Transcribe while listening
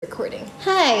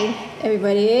Hi,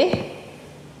 everybody.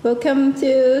 Welcome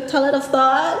to Toilet of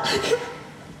Thought.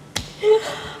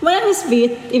 My name is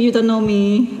Beat. If you don't know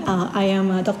me, I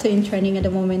am a doctor in training at the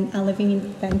moment. I'm living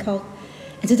in Bangkok.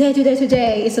 And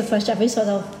today is the first episode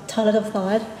of Toilet of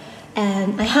Thought.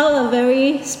 And I have a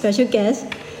very special guest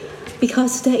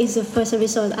because today is the first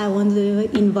episode. I want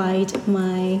to invite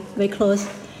my very close,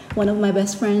 one of my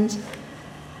best friends.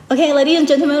 Okay, ladies and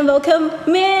gentlemen, welcome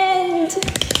Mint.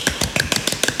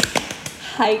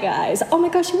 Hi guys. Oh my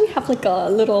gosh, should we have like a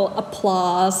little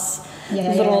applause?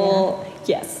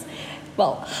 Yes.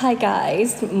 Well, hi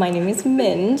guys. My name is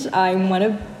Mint. I'm one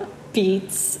of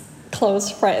Beat's close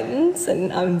friends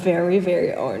and I'm very,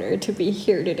 very honored to be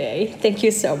here today. Thank you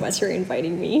so much for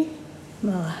inviting me.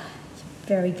 Well,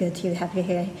 very good to have you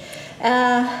here.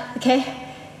 Okay,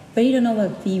 but you don't know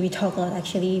what we talked a lot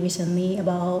actually recently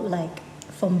about like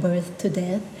from birth to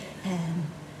death and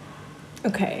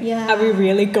Okay. Yeah. Are we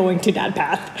really going to that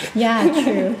path? yeah,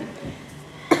 true.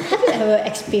 Have you ever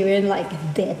experienced like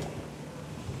death?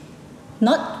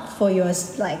 Not for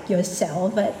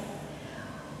yourself, but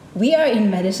we are in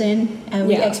medicine and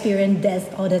we Yeah. experience death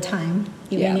all the time,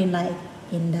 even in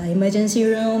the emergency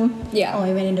room, Yeah. or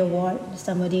even in the ward.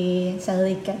 Somebody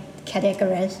suddenly get cardiac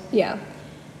arrest. Yeah.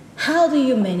 How do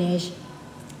you manage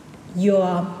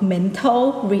your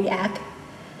mental reaction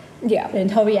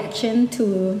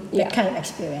to Yeah. that kind of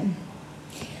experience?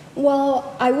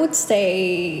 Well, I would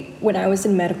say when I was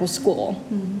in medical school,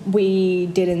 we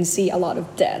didn't see a lot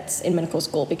of deaths in medical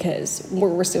school because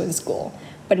we're still in school.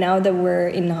 But now that we're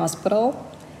in the hospital,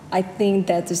 I think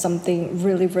that is something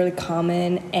really, really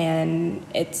common, and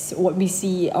it's what we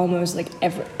see almost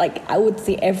I would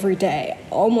say every day,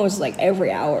 almost like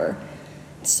every hour.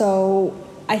 So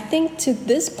I think to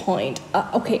this point,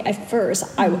 at first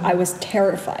I was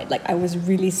terrified. Like I was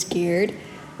really scared.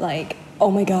 Like,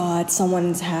 oh my God,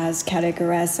 someone has cardiac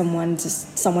arrest. Someone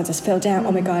just fell down.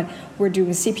 Oh my God, we're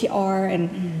doing CPR and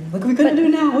What are we gonna do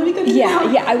now? What are we gonna do now?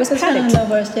 yeah, I was That's kind of panicked.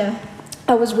 nervous, yeah.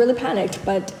 I was really panicked,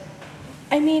 but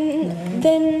I mean,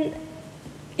 then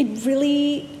it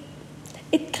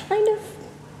kind of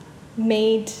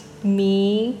made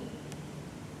me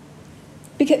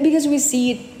because we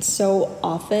see it so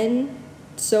often,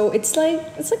 so it's like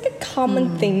a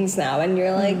common things now, and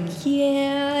you're like,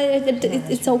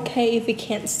 it's okay if you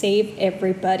can't save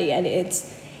everybody, and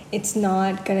it's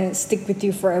not gonna stick with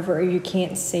you forever if you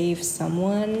can't save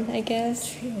someone, I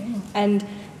guess. True. And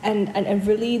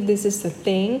really, this is the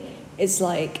thing. It's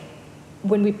like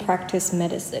when we practice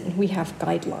medicine, we have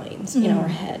guidelines in our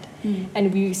head,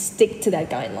 and we stick to that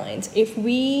guidelines. If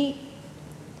we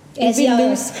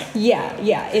ACLS.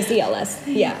 it's ELS.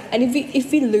 Yeah, and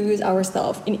if we lose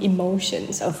ourselves in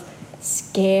emotions of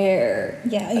scare,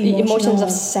 emotions of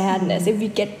sadness,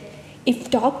 if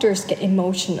doctors get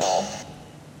emotional,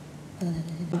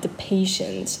 the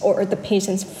patients or the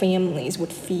patients' families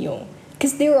would feel,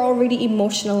 because they're already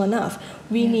emotional enough.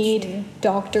 We need true.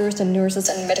 doctors and nurses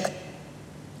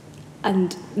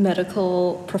and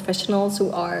medical professionals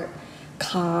who are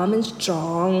calm and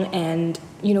strong and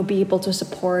be able to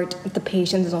support the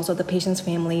patients and also the patients'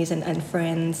 families and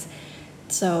friends.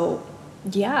 So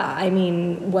yeah, I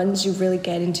mean, once you really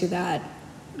get into that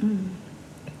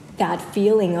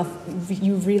feeling of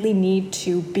you really need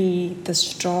to be the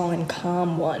strong and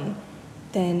calm one,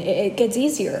 then it gets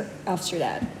easier after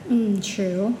that.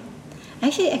 True. I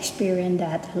actually experienced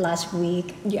that last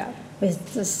week Yeah.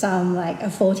 with some like a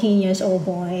 14 years old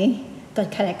boy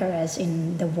got cardiac arrest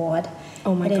in the ward.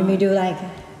 Oh my and then God.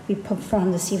 we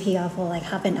perform the CPR for like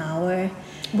half an hour.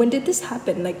 When did this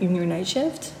happen? Like in your night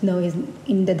shift? No, it's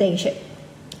in the day shift.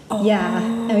 Oh. Yeah,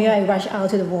 and we like rush out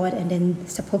to the ward and then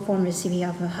perform the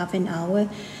CPR for half an hour,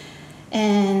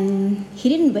 and he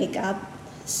didn't wake up.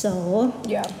 So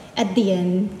Yeah. at the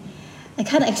end, I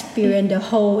kind of experienced the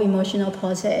whole emotional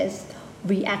process,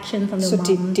 reaction from the So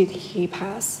mom. did he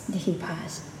pass? He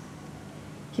passed.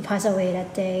 He passed away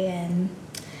that day, and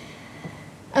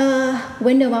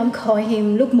when the mom called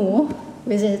him "Look Moo,"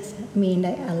 which is mean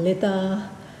like a little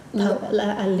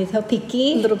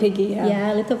piggy. Little piggy, yeah.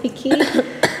 Yeah, little piggy.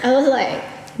 I was like,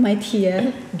 my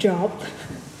tear dropped.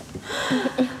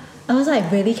 I was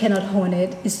like, really cannot hold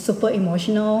it. It's super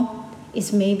emotional.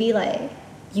 It's maybe like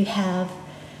you have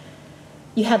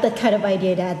that kind of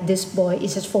idea that this boy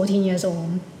is just 14 years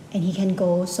old and he can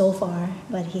go so far,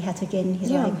 but he had to get in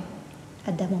his life.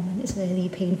 At that moment, it's really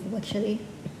painful actually.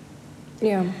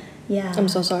 Yeah. Yeah. I'm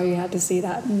so sorry you had to see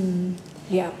that.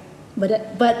 Yeah.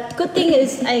 But good thing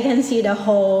is I can see the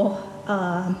whole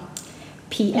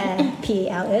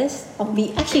PALS. Or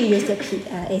we actually use the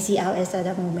ACLS at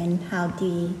the moment. How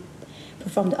they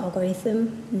perform the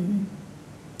algorithm.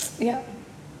 Yeah.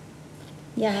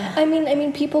 Yeah. I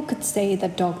mean, people could say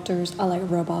that doctors are like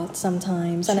robots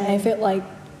sometimes, and I feel like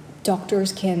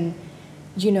doctors can,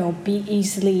 be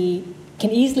easily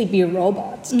be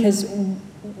robots because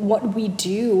what we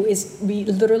do is we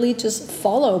literally just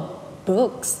follow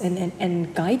books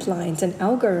and guidelines and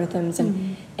algorithms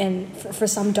and for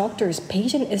some doctors,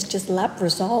 patient is just lab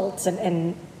results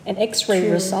and x-ray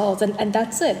results and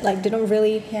that's it. Like they don't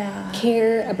really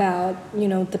care about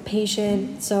the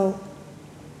patient. So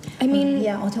I mean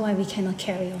also why we cannot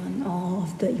carry on all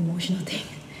of the emotional thing.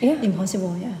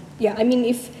 Impossible. I mean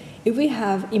if we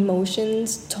have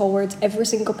emotions towards every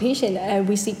single patient and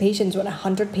we see patients with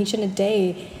 100 patients a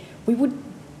day, we would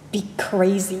be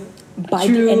crazy by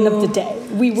the end of the day.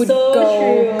 We would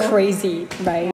go crazy, right?